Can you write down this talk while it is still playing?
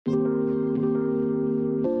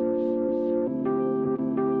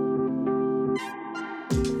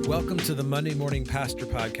Welcome to the Monday Morning Pastor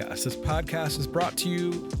Podcast. This podcast is brought to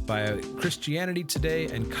you by Christianity Today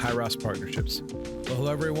and Kairos Partnerships. Well,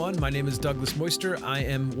 hello, everyone. My name is Douglas Moister. I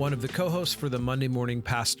am one of the co-hosts for the Monday Morning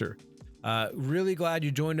Pastor. Really glad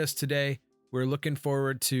you joined us today. We're looking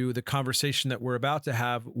forward to the conversation that we're about to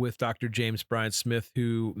have with Dr. James Bryan Smith,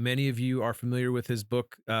 who many of you are familiar with his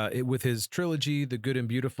book, with his trilogy, The Good and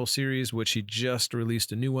Beautiful series, which he just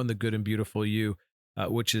released a new one, The Good and Beautiful You,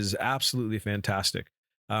 which is absolutely fantastic.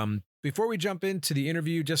 Before we jump into the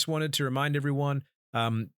interview, just wanted to remind everyone,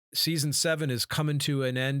 season 7 is coming to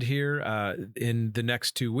an end here in the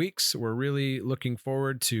next 2 weeks. We're really looking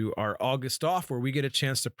forward to our August off, where we get a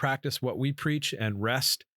chance to practice what we preach and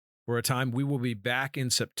rest for a time. We will be back in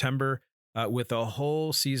September with a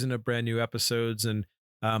whole season of brand new episodes. And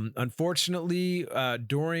unfortunately,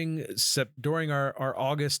 during our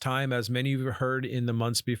August time, as many of you heard in the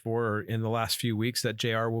months before or in the last few weeks, that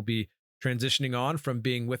JR will be transitioning on from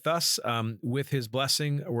being with us. With his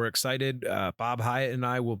blessing, we're excited. Bob Hyatt and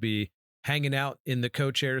I will be hanging out in the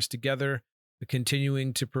co-chairs together,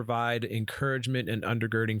 continuing to provide encouragement and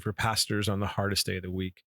undergirding for pastors on the hardest day of the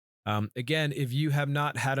week. Again, if you have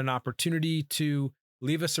not had an opportunity to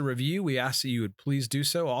leave us a review, we ask that you would please do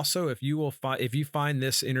so. Also, if you find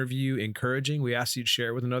this interview encouraging, we ask you to share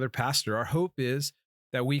it with another pastor. Our hope is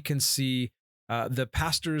that we can see the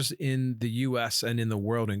pastors in the U.S. and in the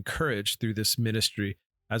world encouraged through this ministry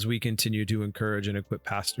as we continue to encourage and equip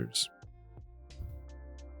pastors.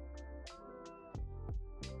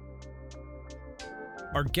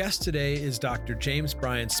 Our guest today is Dr. James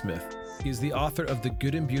Bryan Smith. He is the author of the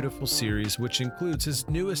Good and Beautiful series, which includes his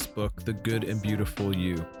newest book, The Good and Beautiful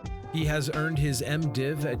You. He has earned his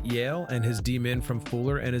MDiv at Yale and his DMin from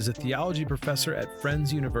Fuller, and is a theology professor at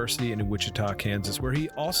Friends University in Wichita, Kansas, where he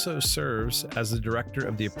also serves as the director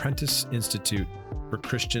of the Apprentice Institute for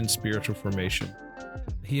Christian Spiritual Formation.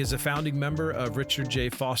 He is a founding member of Richard J.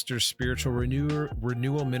 Foster's spiritual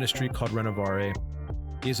renewal ministry called Renovare.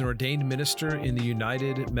 He is an ordained minister in the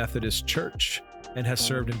United Methodist Church and has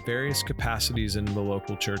served in various capacities in the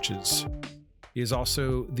local churches. He is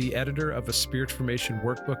also the editor of a Spirit Formation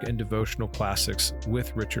workbook and devotional classics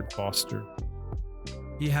with Richard Foster.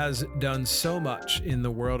 He has done so much in the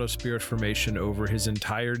world of Spirit Formation over his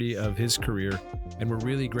entirety of his career, and we're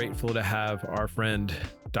really grateful to have our friend,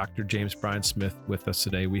 Dr. James Bryan Smith, with us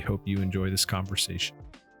today. We hope you enjoy this conversation.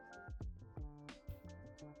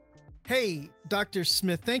 Hey, Dr.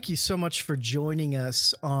 Smith, thank you so much for joining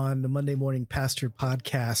us on the Monday Morning Pastor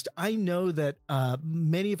Podcast. I know that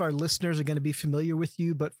many of our listeners are going to be familiar with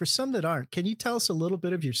you, but for some that aren't, can you tell us a little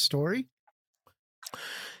bit of your story?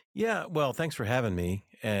 Yeah, well, thanks for having me,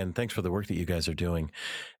 and thanks for the work that you guys are doing.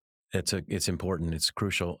 It's important. It's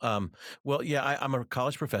crucial. I'm a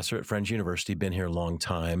college professor at Friends University, been here a long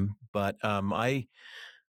time, but I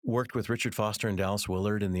worked with Richard Foster and Dallas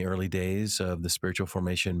Willard in the early days of the spiritual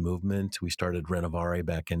formation movement. We started Renovare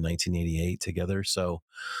back in 1988 together. So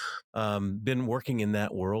been working in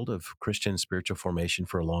that world of Christian spiritual formation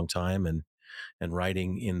for a long time and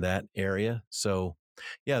writing in that area. So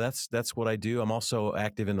yeah, that's what I do. I'm also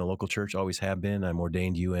active in the local church, always have been. I'm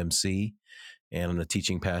ordained UMC, and I'm the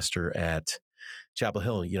teaching pastor at Chapel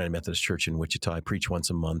Hill United Methodist Church in Wichita. I preach once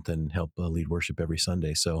a month and help lead worship every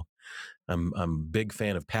Sunday. So I'm a big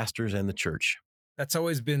fan of pastors and the church. That's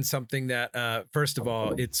always been something that, first of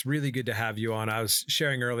all, it's really good to have you on. I was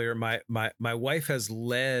sharing earlier, my wife has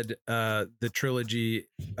led the trilogy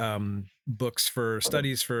books for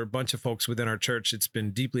studies for a bunch of folks within our church. It's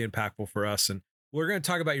been deeply impactful for us. And we're going to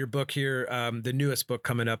talk about your book here, the newest book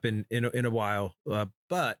coming up in a while.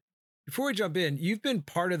 But before we jump in, you've been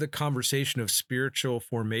part of the conversation of spiritual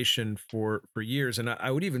formation for years. And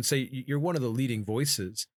I would even say you're one of the leading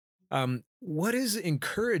voices. What is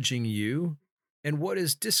encouraging you and what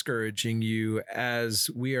is discouraging you as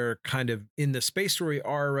we are kind of in the space where we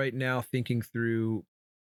are right now, thinking through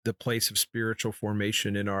the place of spiritual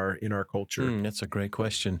formation in our culture? That's a great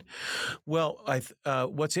question. Well,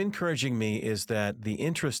 what's encouraging me is that the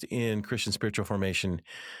interest in Christian spiritual formation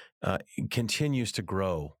continues to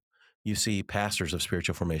grow. You see pastors of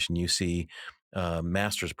spiritual formation. You see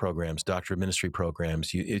master's programs, doctor of ministry programs.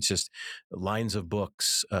 It's just lines of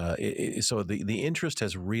books. So the interest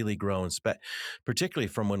has really grown, particularly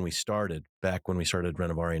from when we started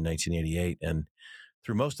Renovare in 1988, and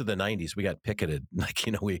through most of the 90s, we got picketed.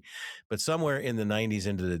 But somewhere in the 90s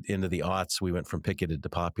into the aughts, we went from picketed to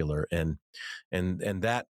popular, and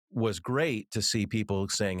that was great to see people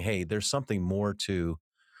saying, "Hey, there's something more to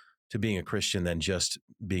being a Christian than just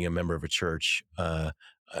being a member of a church.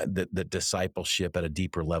 That discipleship at a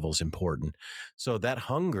deeper level is important." So that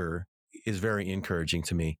hunger is very encouraging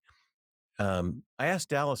to me. I asked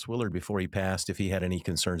Dallas Willard before he passed if he had any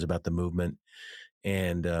concerns about the movement,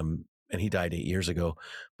 and he died 8 years ago.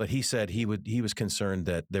 But he said he was concerned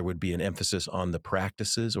that there would be an emphasis on the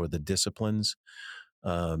practices or the disciplines,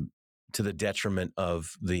 um, to the detriment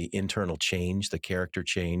of the internal change, the character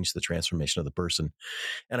change, the transformation of the person.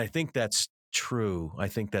 And I think that's true. I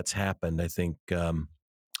think that's happened. I think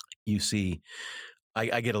you see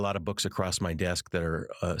I get a lot of books across my desk that are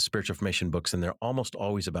spiritual formation books, and they're almost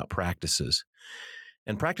always about practices.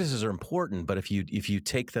 And practices are important, but if you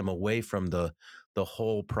take them away from the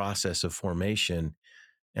whole process of formation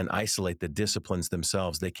and isolate the disciplines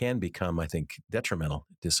themselves, they can become, I think, detrimental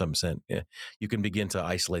to some extent. You can begin to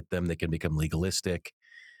isolate them; they can become legalistic.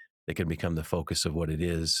 They can become the focus of what it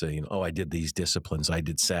is. Saying, "Oh, I did these disciplines. I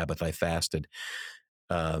did Sabbath. I fasted."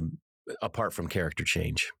 Um, Apart from character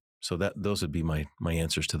change. So those would be my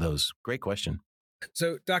answers to those. Great question.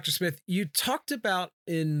 So, Dr. Smith, you talked about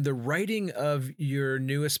in the writing of your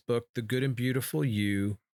newest book, The Good and Beautiful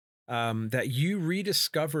You, that you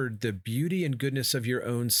rediscovered the beauty and goodness of your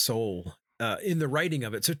own soul in the writing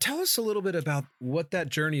of it. So, tell us a little bit about what that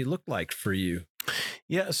journey looked like for you.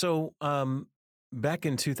 Yeah. So back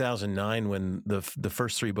in 2009, when the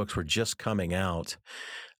first three books were just coming out,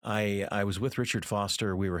 I was with Richard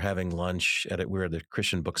Foster. We were having lunch we were at the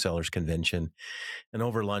Christian Booksellers Convention, and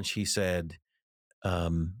over lunch he said,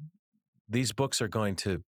 um, "These books they're going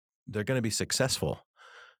to be successful."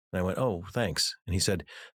 And I went, "Oh, thanks." And he said,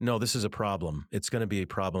 "No, this is a problem. It's going to be a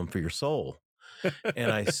problem for your soul."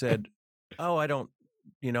 And I said, "Oh, I don't."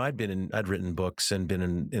 I'd written books and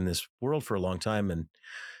been in this world for a long time, and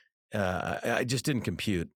I just didn't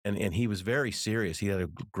compute. And he was very serious. He had a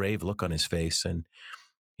grave look on his face, and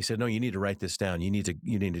he said, "No, you need to write this down. You need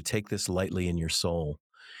to take this lightly in your soul."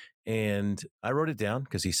 And I wrote it down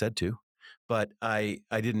because he said to, but I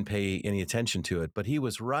didn't pay any attention to it. But he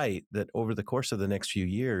was right that over the course of the next few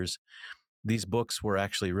years, these books were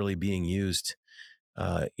actually really being used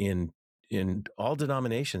in all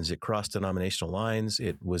denominations. It crossed denominational lines.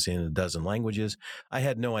 It was in a dozen languages. I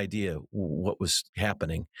had no idea what was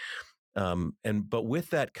happening. But with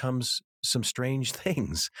that comes some strange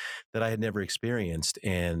things that I had never experienced.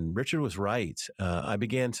 And Richard was right. I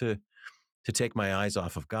began to take my eyes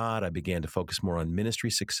off of God. I began to focus more on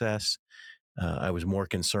ministry success. I was more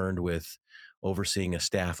concerned with overseeing a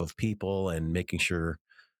staff of people and making sure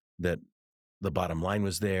that the bottom line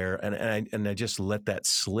was there. And I just let that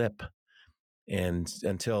slip. And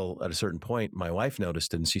until at a certain point, my wife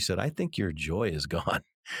noticed it and she said, "I think your joy is gone."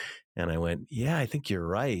 And I went, "Yeah, I think you're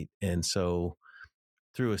right." And so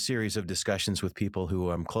through a series of discussions with people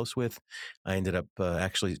who I'm close with, I ended up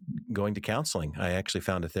actually going to counseling. I actually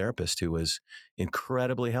found a therapist who was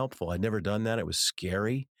incredibly helpful. I'd never done that. It was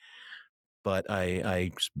scary, but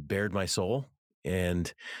I bared my soul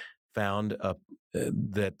and found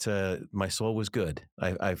that my soul was good.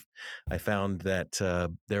 I found that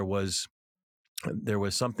there was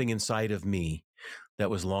something inside of me that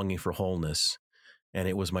was longing for wholeness, and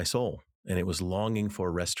it was my soul, and it was longing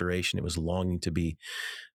for restoration. It was longing to be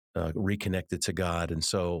reconnected to God. And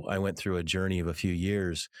so I went through a journey of a few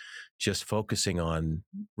years just focusing on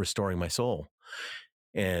restoring my soul.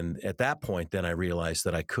 And at that point, then I realized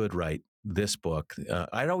that I could write this book.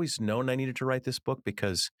 I'd always known I needed to write this book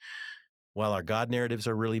because while our God narratives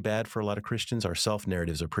are really bad for a lot of Christians, our self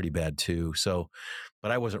narratives are pretty bad too. So,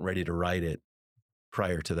 but I wasn't ready to write it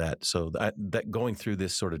prior to that. So that going through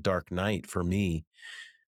this sort of dark night for me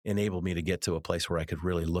enabled me to get to a place where I could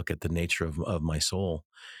really look at the nature of my soul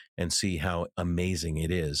and see how amazing it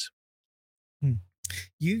is. Hmm.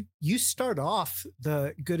 You start off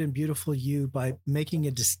the Good and Beautiful You by making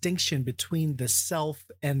a distinction between the self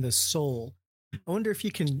and the soul. I wonder if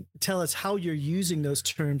you can tell us how you're using those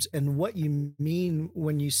terms and what you mean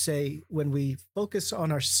when you say when we focus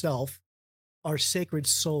on ourself, our sacred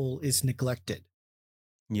soul is neglected.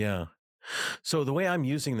 Yeah. So the way I'm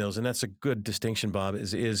using those, and that's a good distinction, Bob,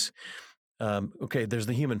 is okay. There's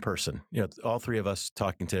the human person. All three of us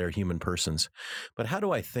talking today are human persons. But how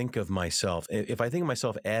do I think of myself? If I think of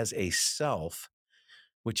myself as a self,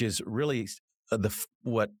 which is really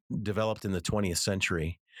what developed in the 20th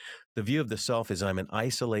century, the view of the self is I'm an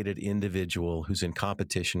isolated individual who's in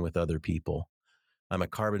competition with other people. I'm a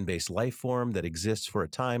carbon-based life form that exists for a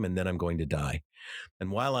time, and then I'm going to die. And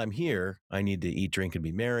while I'm here, I need to eat, drink, and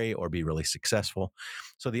be merry or be really successful.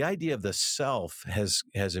 So the idea of the self has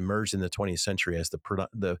emerged in the 20th century as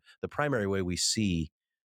the primary way we see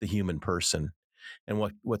the human person. And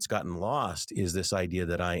what's gotten lost is this idea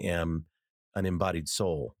that I am an embodied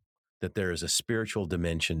soul, that there is a spiritual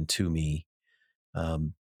dimension to me,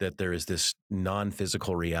 that there is this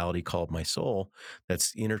non-physical reality called my soul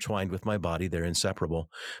that's intertwined with my body. They're inseparable.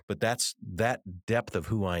 But that depth of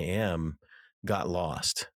who I am got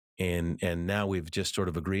lost. And now we've just sort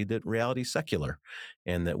of agreed that reality is secular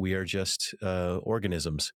and that we are just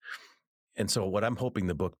organisms. And so what I'm hoping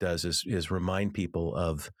the book does is remind people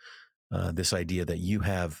of this idea that you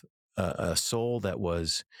have a soul that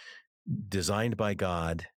was designed by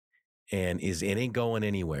God and it ain't going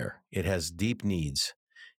anywhere. It has deep needs,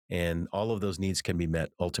 and all of those needs can be met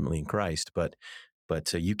ultimately in Christ. But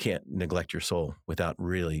you can't neglect your soul without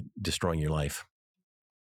really destroying your life.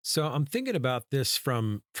 So I'm thinking about this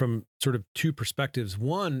from sort of two perspectives.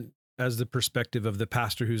 One, as the perspective of the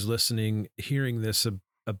pastor who's listening, hearing this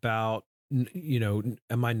about,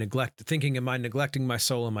 am I neglecting my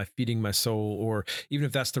soul? Am I feeding my soul? Or even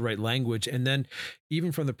if that's the right language. And then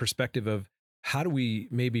even from the perspective of how do we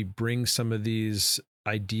maybe bring some of these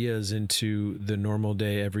ideas into the normal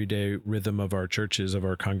day, everyday rhythm of our churches, of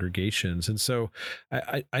our congregations. And so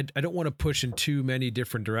I don't want to push in too many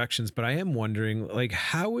different directions, but I am wondering, like,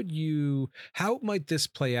 how might this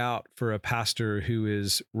play out for a pastor who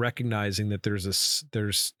is recognizing that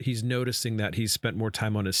he's noticing that he's spent more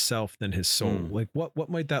time on his self than his soul? Like, what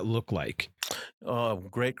might that look like? Oh,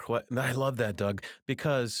 great question. I love that, Doug,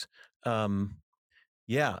 because,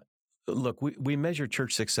 yeah, look, we measure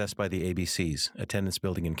church success by the ABCs: attendance,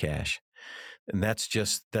 building, and cash. And that's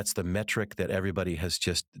the metric that everybody has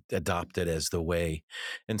just adopted as the way.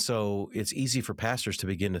 And so it's easy for pastors to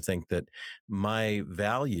begin to think that my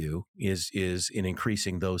value is in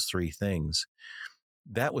increasing those three things.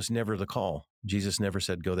 That was never the call. Jesus never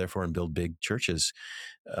said, go therefore and build big churches.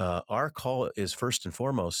 Our call is first and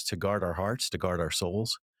foremost to guard our hearts, to guard our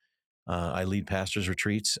souls. I lead pastors'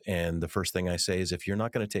 retreats, and the first thing I say is, if you're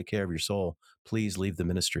not going to take care of your soul, please leave the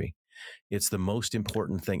ministry. It's the most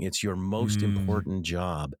important thing. It's your most important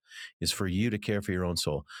job, is for you to care for your own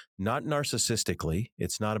soul, not narcissistically.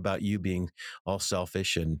 It's not about you being all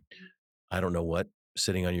selfish and I don't know what,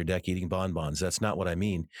 sitting on your deck eating bonbons. That's not what I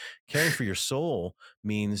mean. Caring for your soul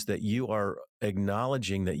means that you are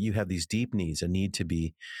acknowledging that you have these deep needs, a need to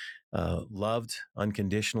be loved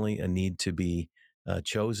unconditionally, a need to be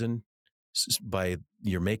chosen by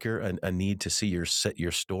your maker, a need to see your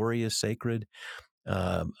story as sacred,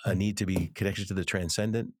 a need to be connected to the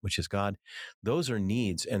transcendent, which is God. Those are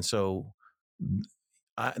needs. And so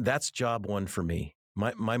that's job one for me.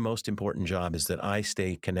 My most important job is that I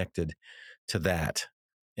stay connected to that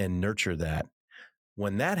and nurture that.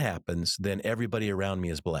 When that happens, then everybody around me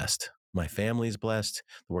is blessed. My family is blessed.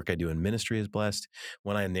 The work I do in ministry is blessed.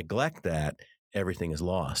 When I neglect that, everything is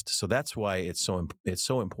lost. So that's why it's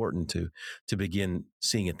so important to begin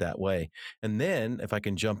seeing it that way. And then, if I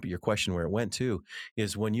can jump your question where it went to,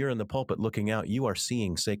 is when you're in the pulpit looking out, you are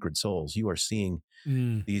seeing sacred souls. You are seeing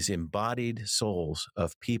these embodied souls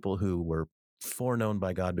of people who were foreknown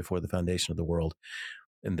by God before the foundation of the world.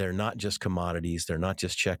 And they're not just commodities. They're not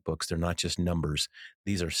just checkbooks. They're not just numbers.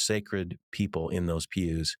 These are sacred people in those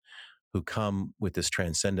pews who come with this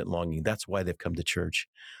transcendent longing. That's why they've come to church,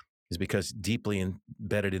 is because deeply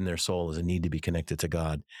embedded in their soul is a need to be connected to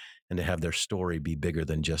God and to have their story be bigger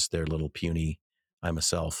than just their little puny, I'm a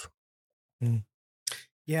self.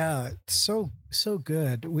 Yeah, so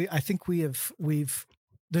good. I think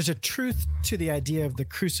there's a truth to the idea of the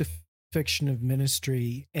crucifixion of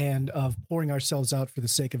ministry and of pouring ourselves out for the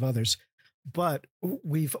sake of others. But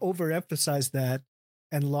we've overemphasized that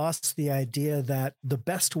and lost the idea that the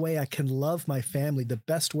best way I can love my family, the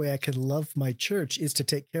best way I can love my church is to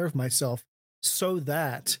take care of myself so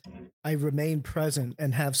that I remain present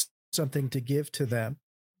and have something to give to them.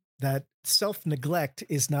 That self-neglect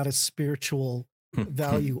is not a spiritual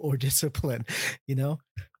value or discipline,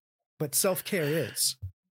 but self-care is.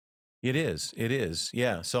 It is.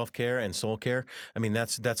 Yeah. Self-care and soul care. I mean,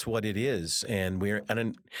 that's what it is. And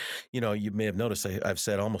you may have noticed I've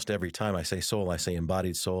said almost every time I say soul, I say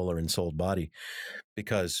embodied soul or ensouled body,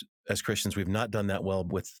 because as Christians, we've not done that well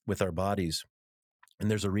with our bodies. And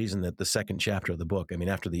there's a reason that the second chapter of the book, I mean,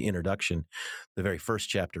 after the introduction, the very first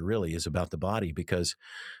chapter really is about the body, because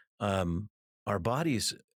our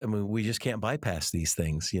bodies, I mean, we just can't bypass these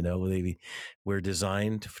things. We're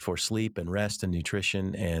designed for sleep and rest and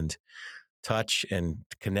nutrition and touch and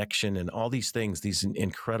connection and all these things, these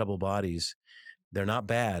incredible bodies. They're not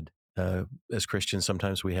bad. As Christians,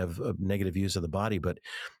 sometimes we have negative views of the body, but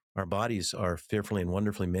our bodies are fearfully and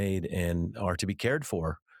wonderfully made and are to be cared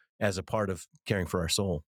for as a part of caring for our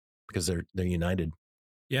soul, because they're united.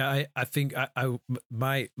 Yeah, I think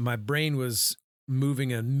my brain was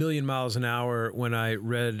moving a million miles an hour when I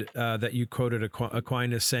read that you quoted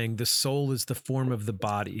Aquinas saying the soul is the form of the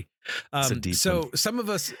body. It's a deep so one. some of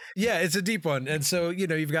us, yeah, it's a deep one. And so,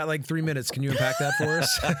 you've got like 3 minutes. Can you unpack that for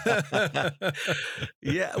us?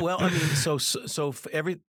 Yeah. Well, I mean, so for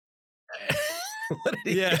every.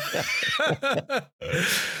 Yeah.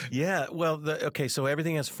 Yeah. Well, okay. So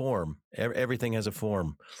everything has form. Everything has a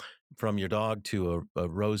form, from your dog to a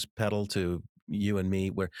rose petal to you and me,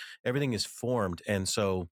 where everything is formed. And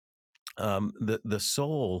so the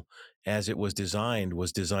soul, as it was designed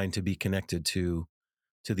to be connected to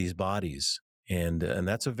these bodies, and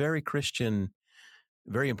that's a very Christian,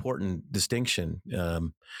 very important distinction.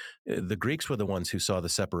 The Greeks were the ones who saw the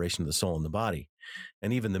separation of the soul and the body,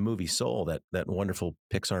 and even the movie Soul, that wonderful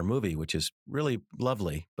Pixar movie, which is really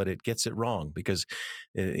lovely, but it gets it wrong because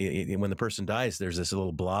when the person dies, there's this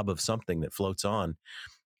little blob of something that floats on.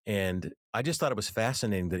 And I just thought it was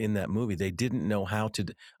fascinating that in that movie they didn't know how to.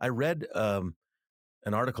 I read an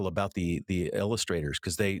article about the illustrators,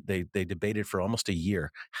 because they debated for almost a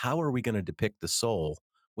year, how are we going to depict the soul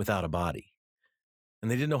without a body, and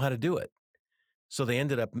they didn't know how to do it. So they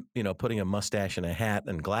ended up, putting a mustache and a hat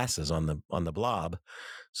and glasses on the blob.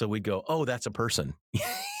 So we'd go, oh, that's a person,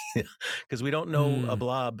 because we don't know a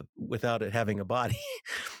blob without it having a body.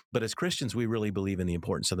 But as Christians, we really believe in the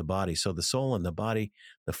importance of the body. So the soul and the body,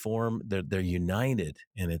 the form, they're united,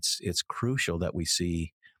 and it's crucial that we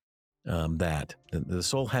see that the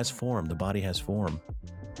soul has form, the body has form.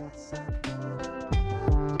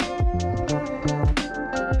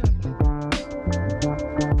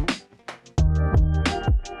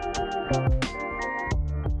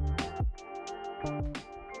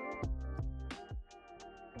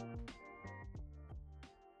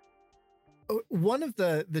 One of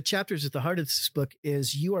the chapters at the heart of this book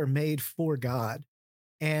is you are made for God.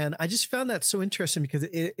 And I just found that so interesting because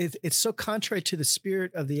it's so contrary to the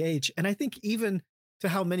spirit of the age. And I think even to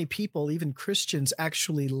how many people, even Christians,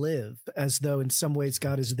 actually live, as though in some ways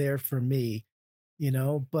God is there for me,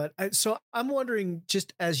 But so I'm wondering,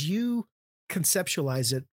 just as you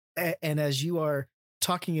conceptualize it and as you are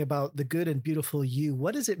talking about the good and beautiful you,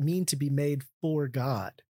 what does it mean to be made for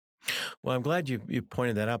God? Well, I'm glad you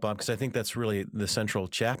pointed that out, Bob, because I think that's really the central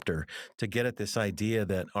chapter, to get at this idea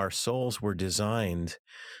that our souls were designed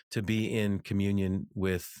to be in communion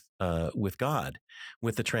with God,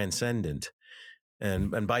 with the transcendent,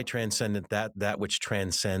 and by transcendent, that which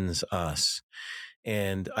transcends us.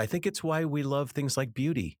 And I think it's why we love things like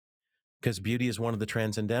beauty, because beauty is one of the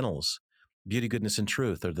transcendentals. Beauty, goodness, and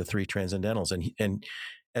truth are the three transcendentals. And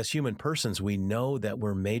as human persons, we know that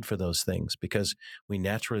we're made for those things because we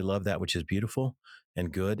naturally love that which is beautiful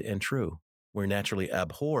and good and true. We're naturally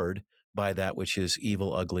abhorred by that which is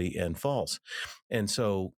evil, ugly, and false. And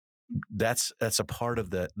so that's a part of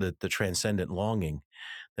the transcendent longing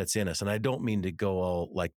that's in us. And I don't mean to go all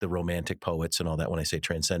like the romantic poets and all that when I say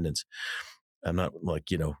transcendence. I'm not like,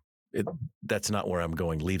 that's not where I'm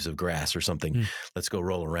going. Leaves of grass or something. Let's go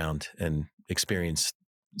roll around and experience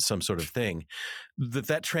some sort of thing.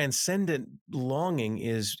 That transcendent longing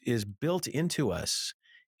is built into us.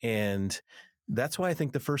 And that's why I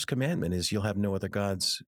think the first commandment is you'll have no other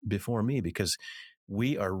gods before me, because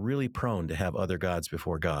we are really prone to have other gods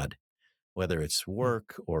before God, whether it's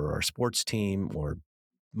work or our sports team or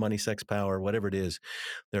money, sex, power, whatever it is.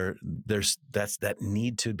 There's that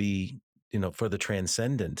need to be, for the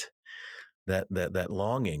transcendent, that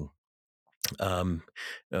longing.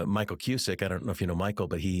 Michael Cusick, I don't know if you know Michael,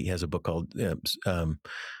 but he has a book called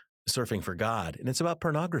Surfing for God, and it's about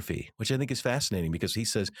pornography, which I think is fascinating because he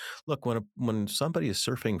says, look, when somebody is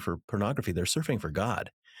surfing for pornography, they're surfing for God.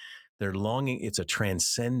 They're longing. It's a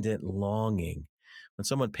transcendent longing. When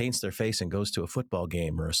someone paints their face and goes to a football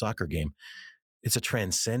game or a soccer game, it's a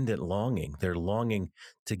transcendent longing. They're longing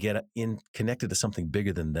to get connected to something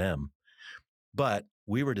bigger than them. But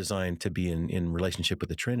we were designed to be in relationship with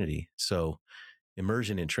the Trinity. So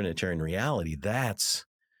immersion in Trinitarian reality, that's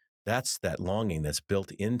that longing that's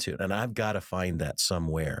built into it. And I've got to find that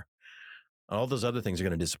somewhere. All those other things are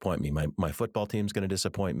going to disappoint me. My football team's going to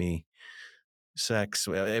disappoint me. Sex,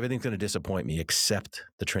 everything's going to disappoint me except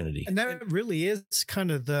the Trinity. And that really is kind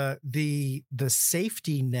of the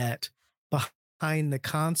safety net behind the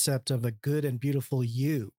concept of a good and beautiful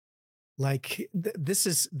you. Like this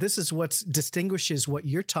is what distinguishes what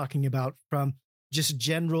you're talking about from just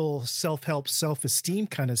general self-help, self-esteem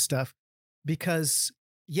kind of stuff. Because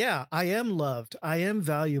yeah, I am loved, I am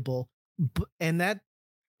valuable, and that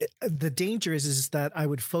the danger is that I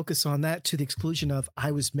would focus on that to the exclusion of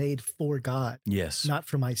I was made for God, yes, not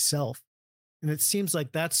for myself. And it seems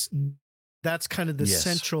like that's kind of the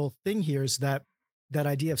central thing here, is that that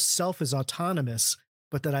idea of self is autonomous,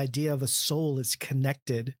 but that idea of a soul is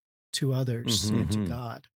connected to others and to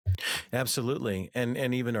God. Absolutely.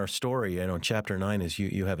 And even our story, chapter 9 is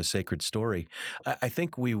you have a sacred story. I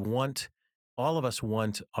think all of us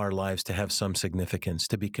want our lives to have some significance,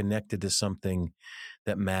 to be connected to something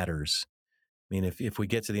that matters. I mean, if we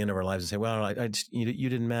get to the end of our lives and say, well, you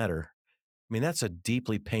didn't matter. I mean, that's a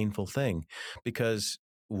deeply painful thing, because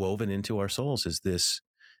woven into our souls is this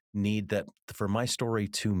need that for my story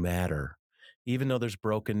to matter, even though there's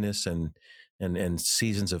brokenness and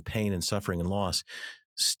seasons of pain and suffering and loss.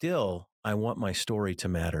 Still, I want my story to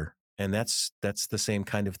matter. And that's the same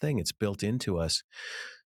kind of thing. It's built into us.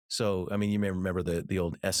 So, I mean, you may remember the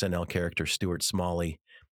old SNL character, Stuart Smalley.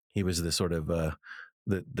 He was the sort of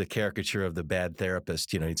the caricature of the bad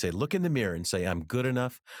therapist. He'd say, look in the mirror and say, I'm good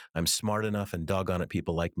enough, I'm smart enough, and doggone it,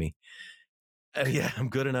 people like me. Yeah, I'm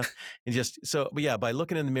good enough. And but yeah, by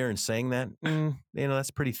looking in the mirror and saying that,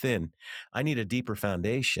 that's pretty thin. I need a deeper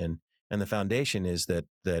foundation. And the foundation is that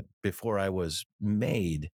before I was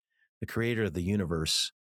made, the creator of the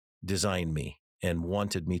universe designed me and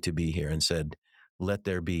wanted me to be here and said, let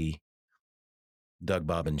there be Doug,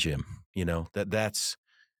 Bob, and Jim. That's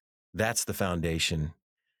the foundation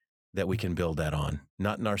that we can build that on.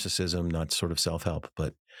 Not narcissism, not sort of self-help,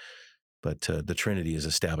 but the Trinity is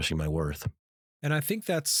establishing my worth. And I think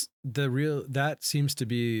that seems to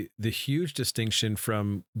be the huge distinction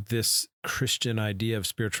from this Christian idea of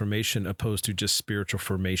spiritual formation opposed to just spiritual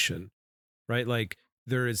formation, right? Like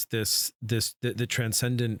there is the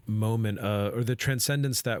transcendent moment, or the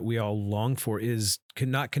transcendence that we all long for is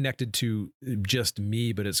not connected to just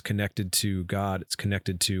me, but it's connected to God. It's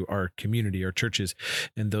connected to our community, our churches,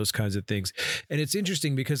 and those kinds of things. And it's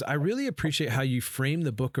interesting because I really appreciate how you frame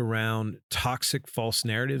the book around toxic false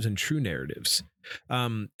narratives and true narratives.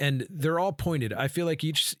 And they're all pointed. I feel like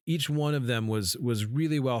each one of them was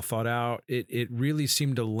really well thought out. It really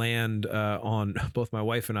seemed to land on both my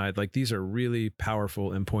wife and I. Like these are really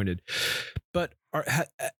powerful and pointed. But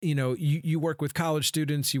you work with college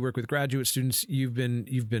students, you work with graduate students. You've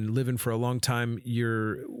been living for a long time.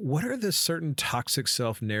 What are the certain toxic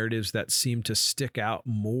self narratives that seem to stick out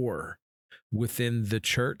more within the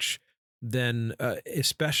church than,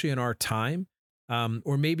 especially in our time?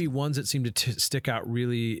 Or maybe ones that seem to stick out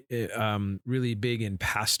really, really big in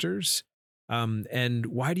pastors. And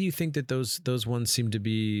why do you think that those ones seem to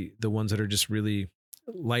be the ones that are just really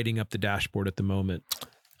lighting up the dashboard at the moment?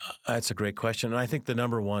 That's a great question. And I think the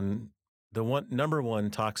number one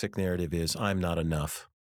toxic narrative is I'm not enough.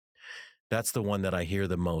 That's the one that I hear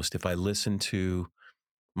the most. If I listen to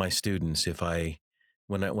my students,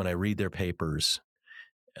 when I read their papers,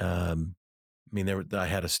 I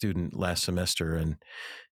had a student last semester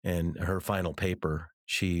and her final paper,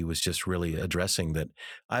 she was just really addressing that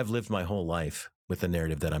I've lived my whole life with the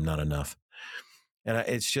narrative that I'm not enough. And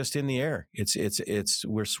it's just in the air.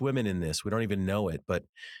 We're swimming in this. We don't even know it, but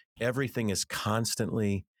everything is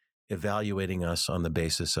constantly evaluating us on the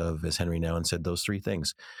basis of, as Henry Nouwen said, those three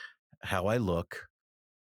things: how I look,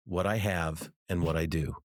 what I have, and what I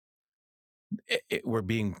do. We're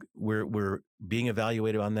being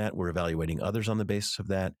evaluated on that. We're evaluating others on the basis of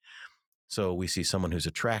that. So we see someone who's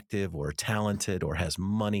attractive or talented or has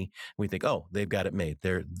money. We think, oh, they've got it made.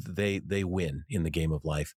 They win in the game of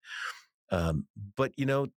life. But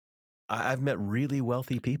I've met really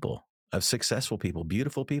wealthy people, of successful people,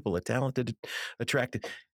 beautiful people, talented, attractive.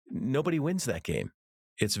 Nobody wins that game.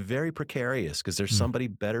 It's very precarious because there's somebody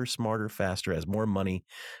better, smarter, faster, has more money,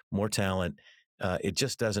 more talent. It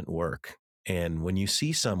just doesn't work. And when you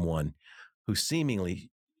see someone who seemingly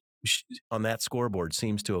on that scoreboard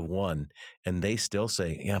seems to have won, and they still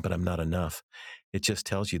say, "Yeah, but I'm not enough," it just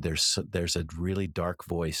tells you there's a really dark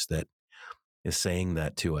voice that is saying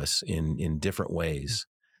that to us in different ways.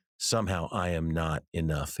 Somehow I am not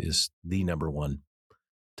enough is the number one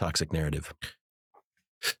toxic narrative.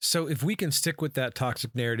 So if we can stick with that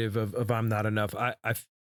toxic narrative of I'm not enough,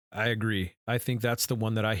 I agree. I think that's the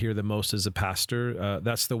one that I hear the most as a pastor.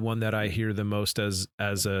 That's the one that I hear the most as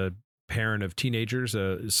a parent of teenagers,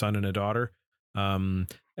 a son and a daughter.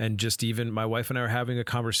 And just even my wife and I were having a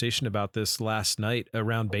conversation about this last night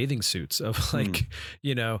around bathing suits of like,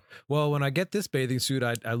 well, when I get this bathing suit,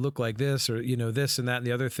 I look like this, or, this and that and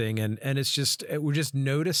the other thing. And it's just, we're just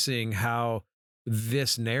noticing how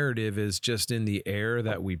this narrative is just in the air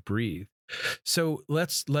that we breathe. So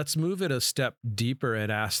let's move it a step deeper and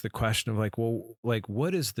ask the question of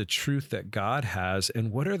what is the truth that God has,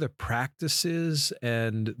 and what are the practices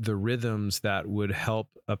and the rhythms that would help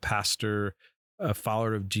a pastor, a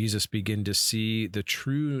follower of Jesus, begin to see the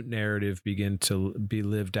true narrative begin to be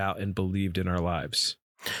lived out and believed in our lives?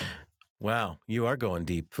 Wow, you are going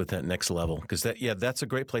deep with that next level because that's a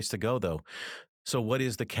great place to go though. So what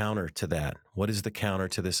is the counter to that? What is the counter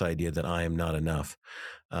to this idea that I am not enough?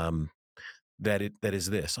 Um, that is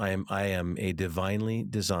this. I am a divinely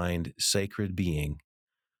designed sacred being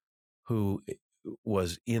who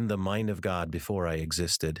was in the mind of God before I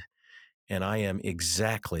existed, and I am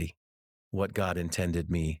exactly what God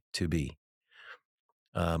intended me to be.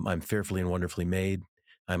 I'm fearfully and wonderfully made.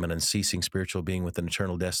 I'm an unceasing spiritual being with an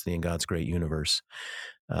eternal destiny in God's great universe.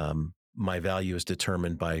 My value is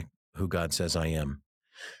determined by who God says I am.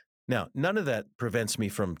 Now, none of that prevents me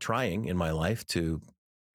from trying in my life to,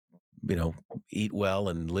 eat well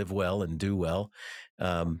and live well and do well.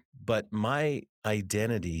 But my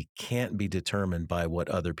identity can't be determined by what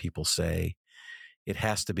other people say. It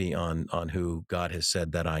has to be on who God has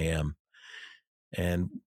said that I am. And,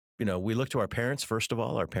 we look to our parents, first of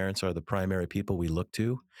all. Our parents are the primary people we look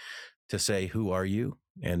to say, who are you?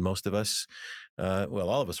 And most of us,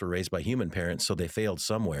 all of us were raised by human parents, so they failed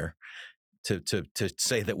somewhere to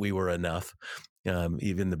say that we were enough,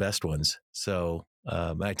 even the best ones. So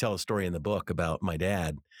I tell a story in the book about my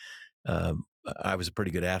dad. I was a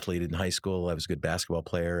pretty good athlete in high school. I was a good basketball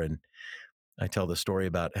player. And I tell the story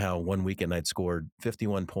about how one weekend I'd scored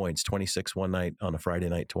 51 points, 26 one night on a Friday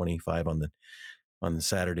night, 25 on the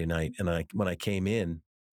Saturday night. And when I came in,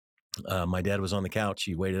 my dad was on the couch.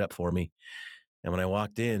 He waited up for me. And when I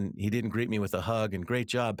walked in, he didn't greet me with a hug and great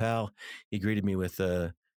job, pal. He greeted me with,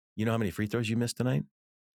 you know how many free throws you missed tonight?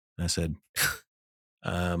 And I said,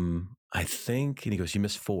 I think, and he goes, you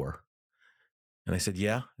missed 4. And I said,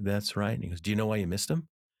 yeah, that's right. And he goes, do you know why you missed them?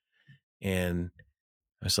 And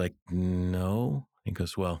I was like, no. He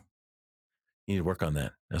goes, well, you need to work on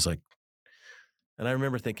that. I was like, and I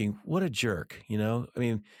remember thinking, what a jerk, I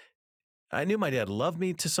mean, I knew my dad loved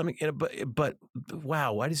me to some, but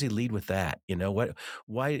wow, why does he lead with that?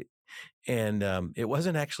 Why? And it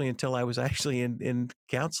wasn't actually until I was actually in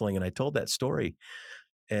counseling and I told that story.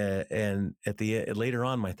 And later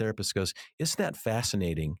on, my therapist goes, isn't that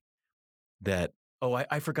fascinating that,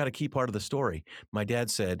 I forgot a key part of the story. My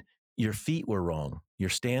dad said, your feet were wrong. Your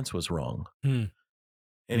stance was wrong.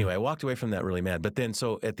 Anyway, I walked away from that really mad. But then,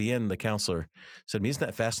 so at the end, the counselor said to me, isn't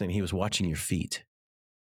that fascinating? He was watching your feet.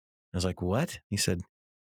 I was like, what? He said,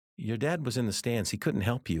 your dad was in the stands. He couldn't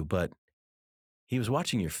help you, but he was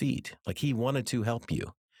watching your feet. Like he wanted to help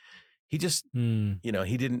you. He just, he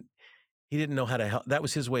didn't know how to help. That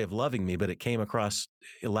was his way of loving me, but it came across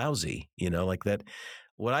lousy, like that.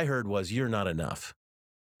 What I heard was, you're not enough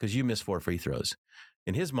because you missed 4 free throws.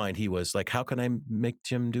 In his mind, he was like, how can I make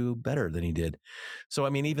Jim do better than he did? So, I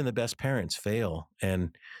mean, even the best parents fail.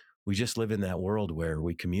 And we just live in that world where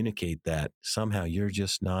we communicate that somehow you're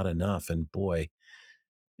just not enough. And boy,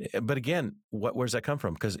 but again, where's that come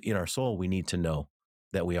from? Because in our soul, we need to know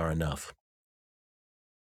that we are enough.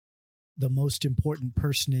 The most important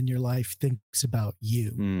person in your life thinks about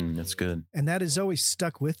you. That's good. And that has always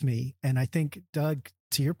stuck with me. And I think, Doug,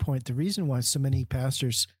 to your point, the reason why so many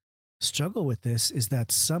pastors struggle with this is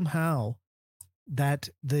that somehow that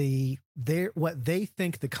what they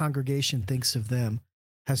think the congregation thinks of them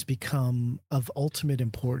has become of ultimate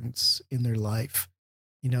importance in their life.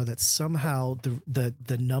 That somehow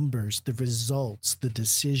the numbers, the results, the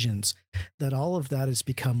decisions, that all of that has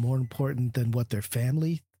become more important than what their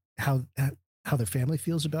family, how their family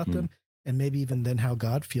feels about them, and maybe even then how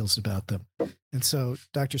God feels about them. And so,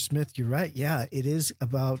 Dr. Smith, you're right. Yeah,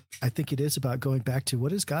 I think it is about going back to,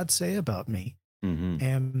 what does God say about me?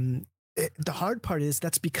 And the hard part is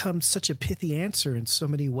that's become such a pithy answer in so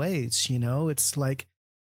many ways. It's like,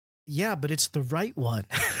 yeah, but it's the right one.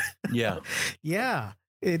 Yeah. Yeah.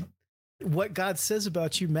 What God says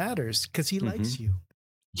about you matters because he likes you.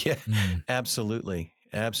 Yeah, absolutely.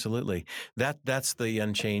 Absolutely. That's the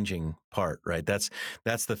unchanging part, right? That's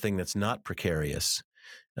the thing that's not precarious.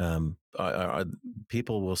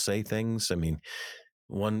 People will say things. I mean,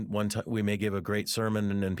 one time we may give a great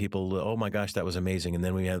sermon and then people, oh my gosh, that was amazing. And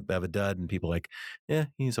then we have a dud and people like, yeah,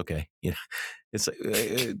 he's okay. It's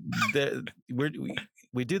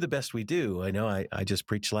we do the best we do. I know I just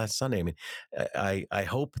preached last Sunday. I mean, I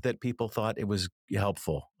hope that people thought it was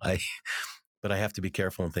helpful. But I have to be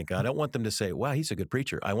careful and think, I don't want them to say, wow, he's a good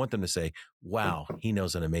preacher. I want them to say, wow, he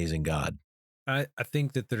knows an amazing God. I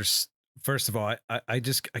think that there's, first of all, I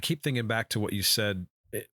keep thinking back to what you said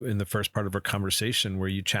in the first part of our conversation, where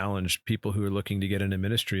you challenged people who are looking to get into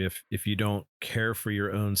ministry. If you don't care for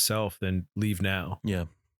your own self, then leave now. Yeah.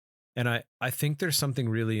 And I think there's something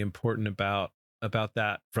really important about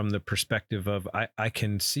that from the perspective of, I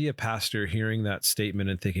can see a pastor hearing that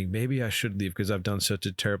statement and thinking, maybe I should leave because I've done such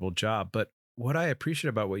a terrible job. But what I appreciate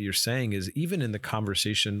about what you're saying is even in the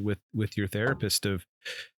conversation with your therapist of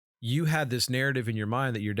you had this narrative in your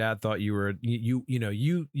mind that your dad thought you were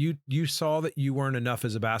you saw that you weren't enough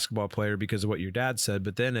as a basketball player because of what your dad said,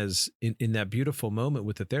 but then as in that beautiful moment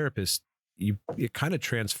with the therapist, it kind of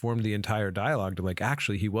transformed the entire dialogue to like,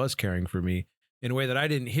 actually he was caring for me in a way that I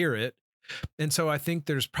didn't hear it. And so I think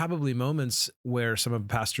there's probably moments where some of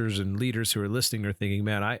the pastors and leaders who are listening are thinking,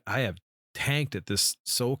 man, I have tanked at this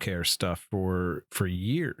soul care stuff for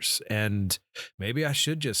years, and maybe I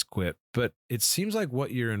should just quit. But it seems like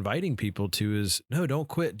what you're inviting people to is, no, don't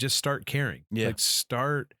quit. Just start caring. Yeah. Like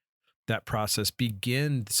start that process,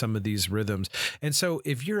 begin some of these rhythms. And so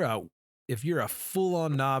if you're a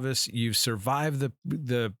full-on novice, you've survived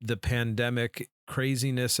the pandemic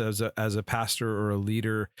craziness as a pastor or a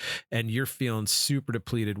leader, and you're feeling super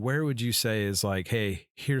depleted, where would you say is like, hey,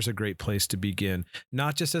 here's a great place to begin,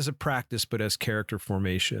 not just as a practice, but as character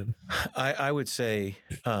formation? I would say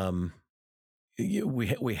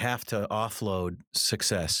we have to offload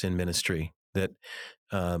success in ministry. That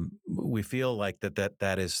we feel like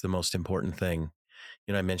that is the most important thing.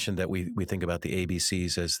 I mentioned that we think about the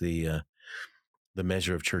ABCs as the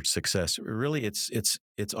measure of church success. Really,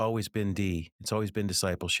 it's always been D. It's always been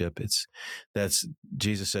discipleship. That's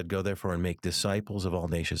Jesus said, "Go therefore and make disciples of all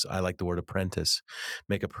nations." I like the word apprentice.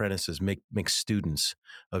 Make apprentices. Make students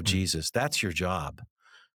of Jesus. That's your job.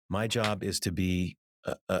 My job is to be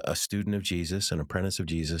a student of Jesus, an apprentice of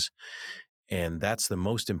Jesus, and that's the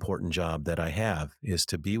most important job that I have, is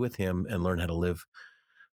to be with Him and learn how to live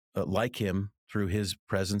like Him through His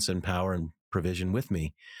presence and power and provision with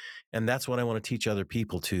me. And that's what I want to teach other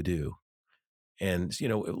people to do. And,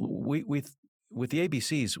 we with the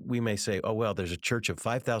ABCs, we may say, oh, well, there's a church of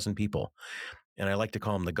 5,000 people. And I like to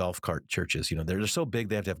call them the golf cart churches. They're so big,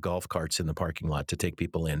 they have to have golf carts in the parking lot to take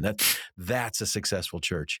people in. That's a successful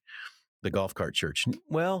church, the golf cart church.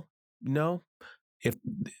 Well, no, if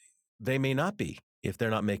they may not be, if they're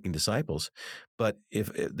not making disciples. But if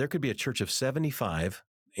there could be a church of 75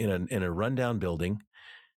 in a rundown building,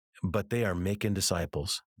 but they are making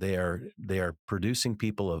disciples. They are producing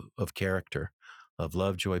people of character, of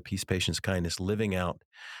love, joy, peace, patience, kindness, living out,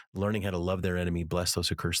 learning how to love their enemy, bless those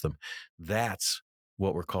who curse them. That's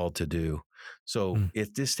what we're called to do. So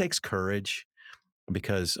this takes courage,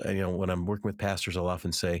 because when I'm working with pastors, I'll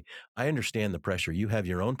often say, I understand the pressure. You have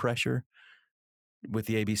your own pressure with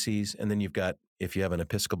the ABCs, and then if you have an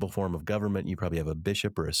Episcopal form of government, you probably have a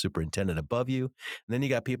bishop or a superintendent above you, and then you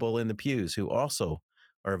got people in the pews who also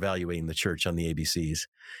are evaluating the church on the ABCs.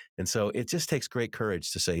 And so it just takes great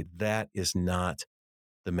courage to say, that is not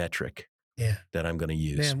the metric that I'm going to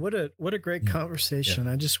use. Man, what a great conversation.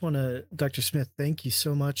 I just want to, Dr. Smith, thank you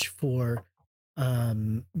so much for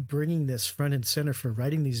bringing this front and center, for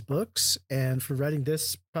writing these books, and for writing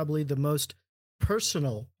this, probably the most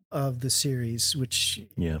personal of the series, which,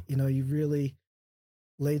 you really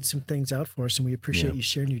laid some things out for us, and we appreciate you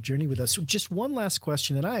sharing your journey with us. So just one last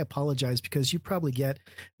question, and I apologize because you probably get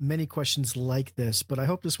many questions like this, but I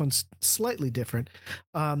hope this one's slightly different.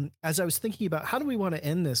 As I was thinking about how do we want to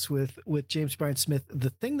end this with James Bryan Smith,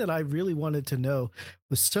 the thing that I really wanted to know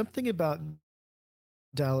was something about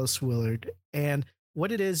Dallas Willard, and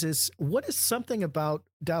what it is what is something about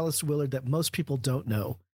Dallas Willard that most people don't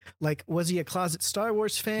know? Like, was he a closet Star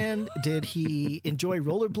Wars fan? Did he enjoy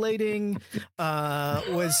rollerblading?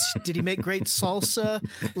 Did he make great salsa?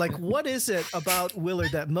 Like, what is it about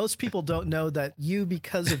Willard that most people don't know that you,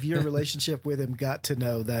 because of your relationship with him, got to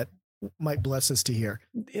know that might bless us to hear?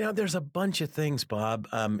 There's a bunch of things, Bob.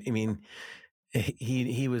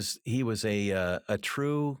 He was a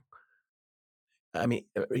true.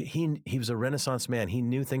 He was a Renaissance man. He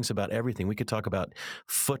knew things about everything. We could talk about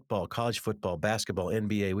football, college football, basketball,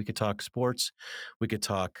 NBA. We could talk sports. We could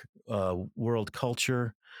talk world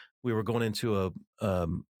culture. We were going into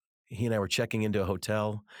he and I were checking into a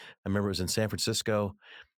hotel. I remember it was in San Francisco,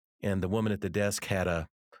 and the woman at the desk had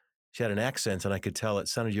an accent, and I could tell it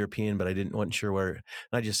sounded European, but I wasn't sure where. And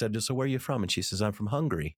I just said, "So where are you from?" And she says, "I'm from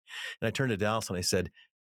Hungary." And I turned to Dallas and I said,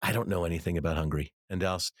 "I don't know anything about Hungary." And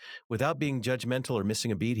Dallas, without being judgmental or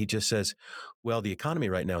missing a beat, he just says, "Well, the economy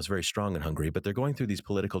right now is very strong in Hungary, but they're going through these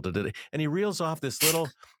political..." And he reels off this little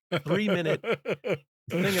 3-minute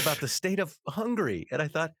thing about the state of Hungary. And I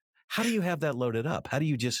thought, how do you have that loaded up? How do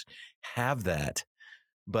you just have that?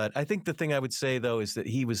 But I think the thing I would say, though, is that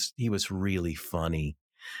he was really funny.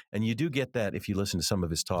 And you do get that if you listen to some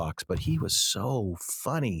of his talks, but he was so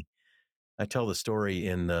funny. I tell the story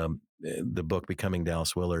in the book, Becoming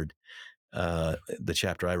Dallas Willard, the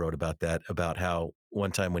chapter I wrote about that, about how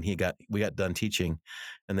one time when we got done teaching,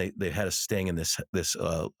 and they had us staying in this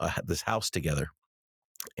house together.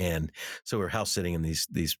 And so we were house sitting in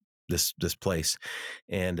this place.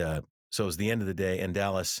 And so it was the end of the day. And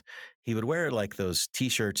Dallas, he would wear like those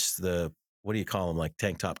T-shirts, what do you call them? Like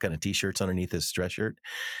tank top kind of T-shirts underneath his dress shirt.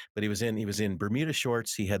 But he was in Bermuda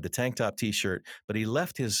shorts. He had the tank top T-shirt, but he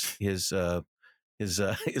left his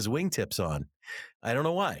wingtips on. I don't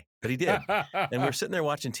know why, but he did. And we're sitting there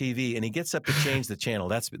watching TV, and he gets up to change the channel.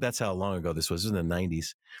 That's how long ago this was. It was in the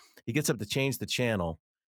 90s. He gets up to change the channel,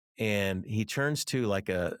 and he turns to like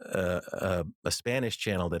a Spanish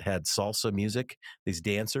channel that had salsa music, these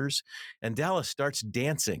dancers, and Dallas starts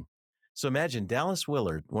dancing. So imagine Dallas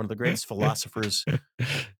Willard, one of the greatest philosophers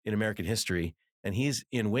in American history, and he's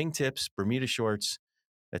in wingtips, Bermuda shorts,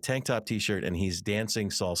 a tank top T-shirt, and he's dancing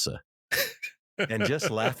salsa and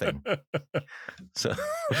just laughing. So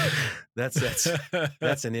that's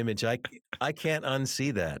an image I can't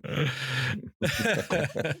unsee that.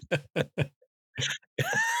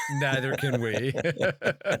 Neither can we.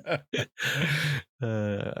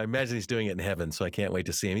 I imagine he's doing it in heaven, so I can't wait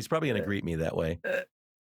to see him. He's probably going to greet me that way.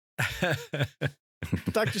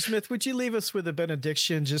 Dr. Smith, would you leave us with a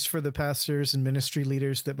benediction just for the pastors and ministry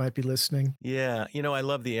leaders that might be listening? Yeah. I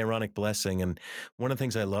love the Aaronic blessing. And one of the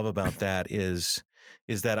things I love about that is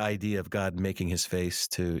that idea of God making his face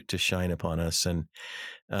to shine upon us. And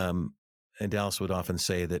Dallas would often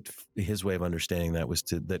say that his way of understanding that was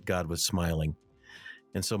that God was smiling.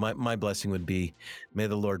 And so my blessing would be, may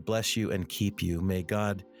the Lord bless you and keep you. May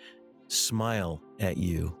God smile at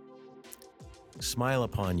you, smile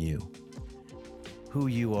upon you, who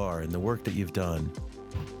you are and the work that you've done,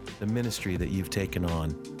 the ministry that you've taken on,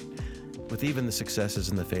 with even the successes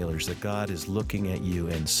and the failures, that God is looking at you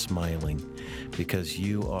and smiling because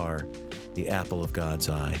you are the apple of God's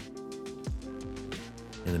eye.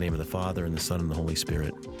 In the name of the Father, and the Son, and the Holy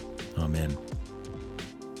Spirit. Amen.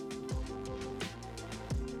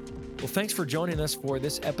 Well, thanks for joining us for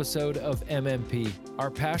this episode of MMP. Our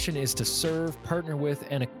passion is to serve, partner with,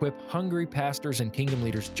 and equip hungry pastors and kingdom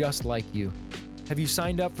leaders just like you. Have you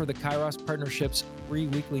signed up for the Kairos Partnership's free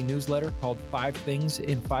weekly newsletter called 5 Things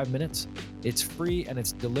in 5 Minutes? It's free and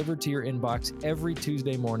it's delivered to your inbox every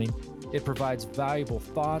Tuesday morning. It provides valuable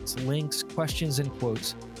thoughts, links, questions, and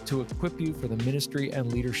quotes to equip you for the ministry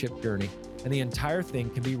and leadership journey. And the entire thing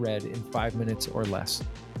can be read in 5 minutes or less.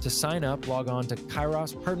 To sign up, log on to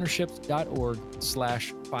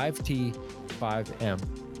kairospartnerships.org/5T5M.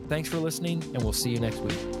 Thanks for listening, and we'll see you next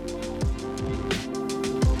week.